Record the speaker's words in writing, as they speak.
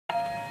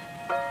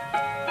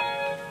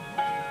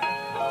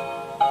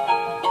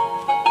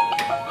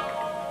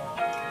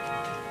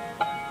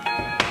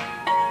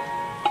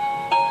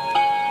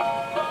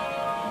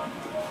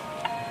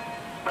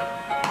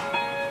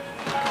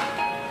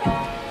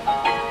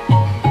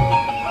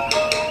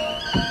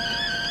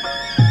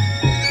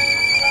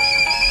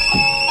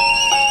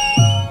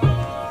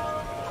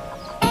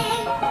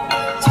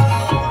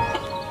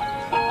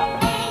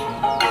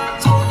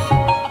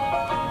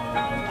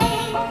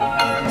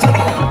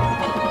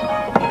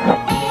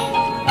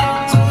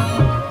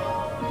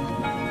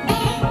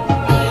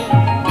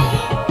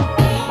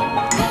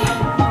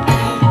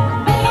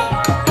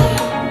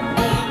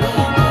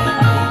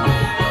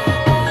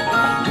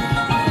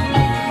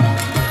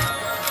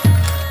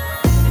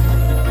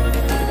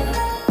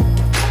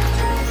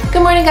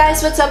Good morning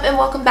guys, what's up and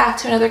welcome back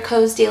to another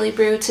Koze Daily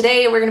Brew.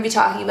 Today we're going to be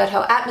talking about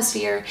how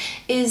atmosphere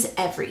is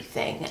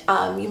everything.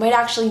 You might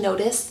actually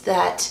notice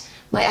that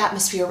my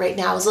atmosphere right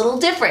now is a little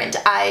different.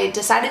 I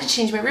decided to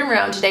change my room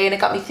around today and it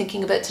got me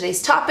thinking about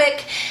today's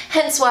topic,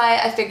 hence why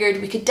I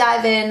figured we could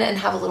dive in and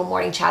have a little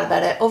morning chat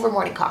about it over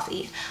morning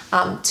coffee,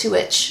 to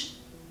which,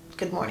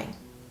 good morning.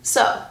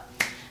 So,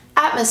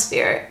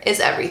 atmosphere is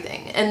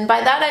everything. And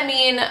by that I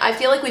mean, I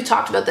feel like we've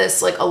talked about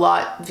this like a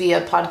lot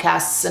via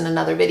podcasts and in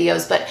other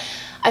videos, but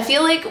I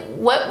feel like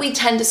what we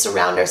tend to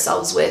surround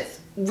ourselves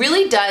with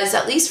really does,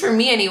 at least for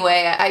me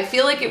anyway, I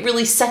feel like it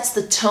really sets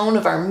the tone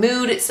of our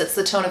mood, it sets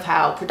the tone of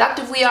how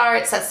productive we are,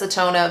 it sets the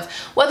tone of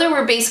whether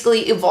we're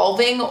basically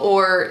evolving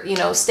or, you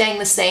know, staying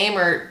the same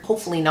or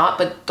hopefully not,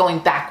 but going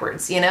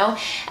backwards, you know?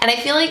 And I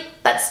feel like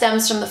that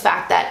stems from the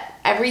fact that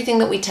everything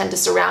that we tend to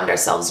surround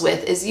ourselves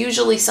with is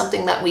usually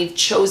something that we've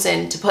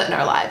chosen to put in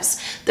our lives.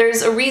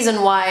 There's a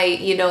reason why,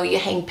 you know, you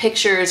hang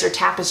pictures or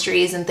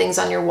tapestries and things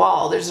on your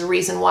wall. There's a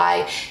reason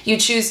why you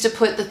choose to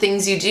put the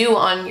things you do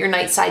on your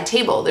nightside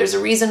table. There's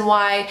a reason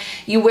why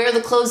you wear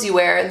the clothes you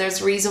wear, and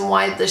there's a reason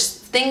why there's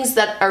things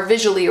that are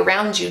visually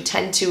around you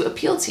tend to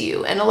appeal to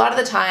you. And a lot of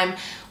the time,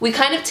 we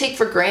kind of take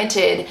for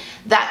granted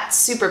that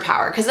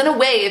superpower, because in a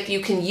way, if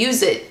you can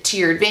use it to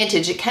your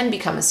advantage, it can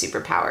become a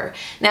superpower.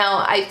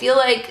 Now, I feel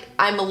like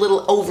I'm a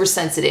little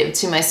oversensitive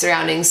to my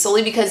surroundings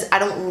solely because I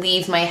don't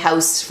leave my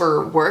house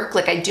for work.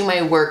 Like, I do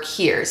my work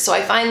here. So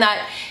I find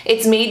that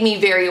it's made me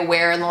very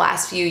aware in the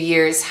last few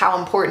years how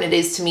important it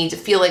is to me to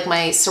feel like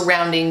my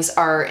surroundings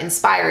are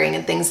inspiring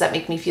and things that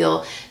make me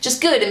feel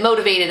just good and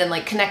motivated and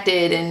like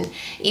connected. And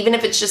even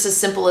if it's just as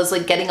simple as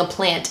like getting a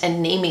plant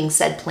and naming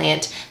said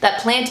plant, that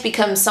plant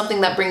becomes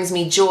something that brings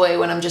me joy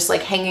when I'm just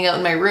like hanging out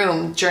in my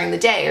room during the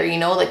day, or, you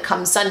know, like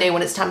come Sunday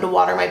when it's time to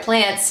water my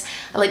plants,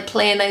 I like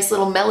play a nice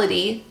little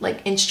melody,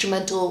 like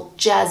instrumental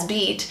jazz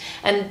beat,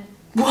 and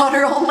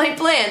water all my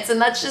plants.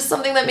 And that's just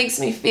something that makes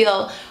me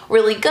feel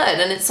really good.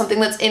 And it's something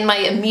that's in my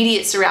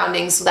immediate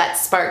surroundings, so that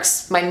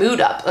sparks my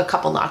mood up a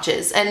couple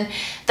notches. And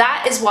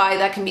that is why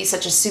that can be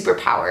such a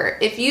superpower.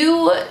 If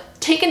you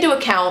take into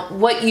account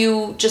what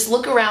you just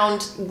look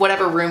around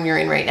whatever room you're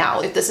in right now,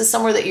 if this is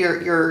somewhere that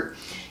you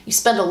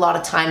spend a lot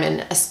of time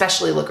in,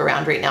 especially look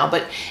around right now,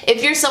 but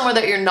if you're somewhere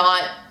that you're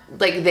not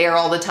like there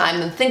all the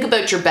time, then think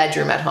about your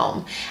bedroom at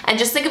home and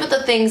just think about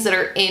the things that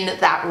are in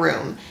that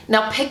room.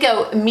 Now pick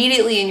out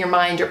immediately in your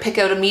mind, or pick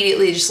out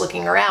immediately just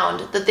looking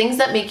around, the things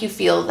that make you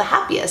feel the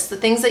happiest, the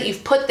things that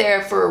you've put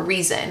there for a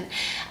reason.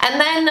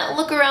 And then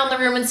look around the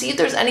room and see if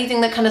there's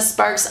anything that kind of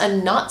sparks a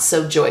not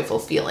so joyful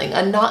feeling,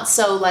 a not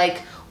so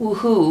like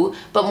woohoo,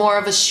 but more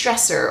of a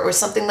stressor, or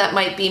something that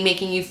might be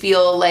making you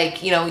feel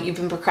like, you know, you've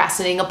been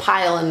procrastinating a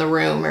pile in the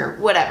room, or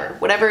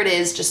whatever it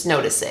is, just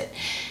notice it.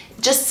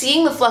 Just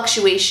seeing the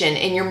fluctuation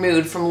in your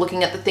mood from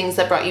looking at the things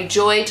that brought you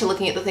joy to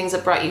looking at the things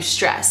that brought you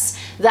stress,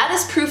 that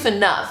is proof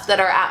enough that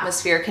our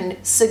atmosphere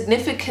can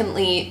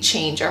significantly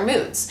change our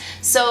moods.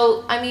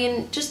 So, I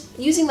mean, just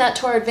using that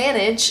to our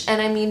advantage,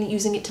 and I mean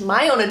using it to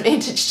my own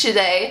advantage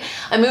today,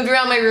 I moved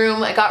around my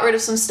room, I got rid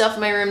of some stuff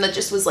in my room that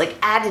just was like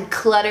added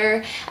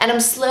clutter, and I'm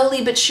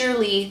slowly but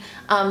surely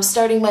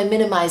starting my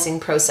minimizing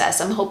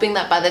process. I'm hoping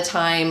that by the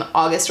time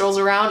August rolls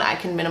around, I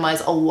can minimize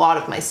a lot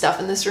of my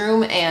stuff in this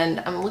room, and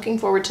I'm looking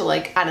forward to,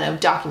 like, I don't know,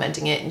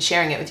 documenting it and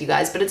sharing it with you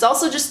guys. But it's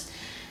also just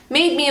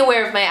made me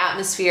aware of my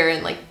atmosphere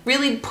and like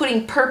really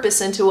putting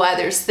purpose into why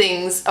there's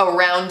things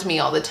around me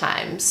all the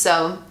time.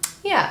 So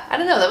yeah, I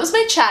don't know, that was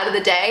my chat of the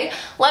day.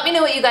 Let me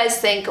know what you guys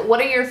think. What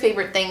are your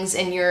favorite things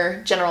in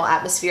your general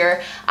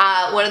atmosphere?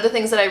 One of the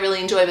things that I really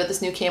enjoy about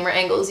this new camera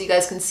angle is you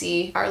guys can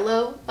see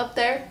Arlo up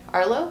there.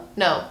 Arlo?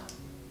 No.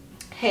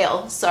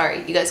 Hail, sorry,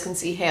 you guys can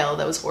see Hail.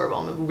 That was horrible.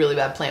 I'm a really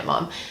bad plant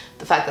mom.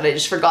 The fact that I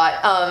just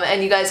forgot.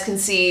 And you guys can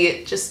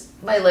see just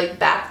my like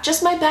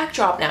my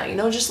backdrop now, you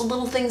know, just the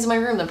little things in my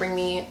room that bring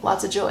me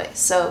lots of joy.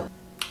 So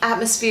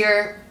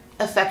atmosphere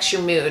affects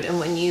your mood, and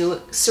when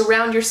you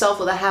surround yourself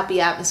with a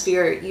happy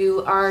atmosphere,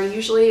 you are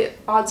usually,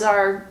 odds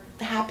are,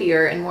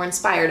 happier and more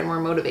inspired and more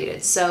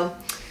motivated. So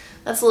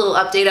that's a little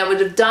update. I would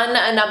have done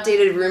an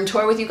updated room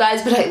tour with you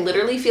guys, but I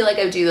literally feel like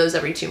I do those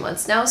every 2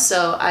 months now,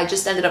 so I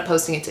just ended up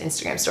posting it to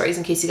Instagram stories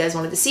in case you guys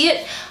wanted to see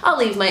it. I'll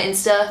leave my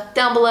Insta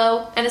down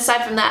below, and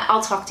aside from that,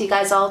 I'll talk to you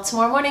guys all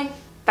tomorrow morning.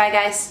 Bye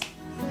guys.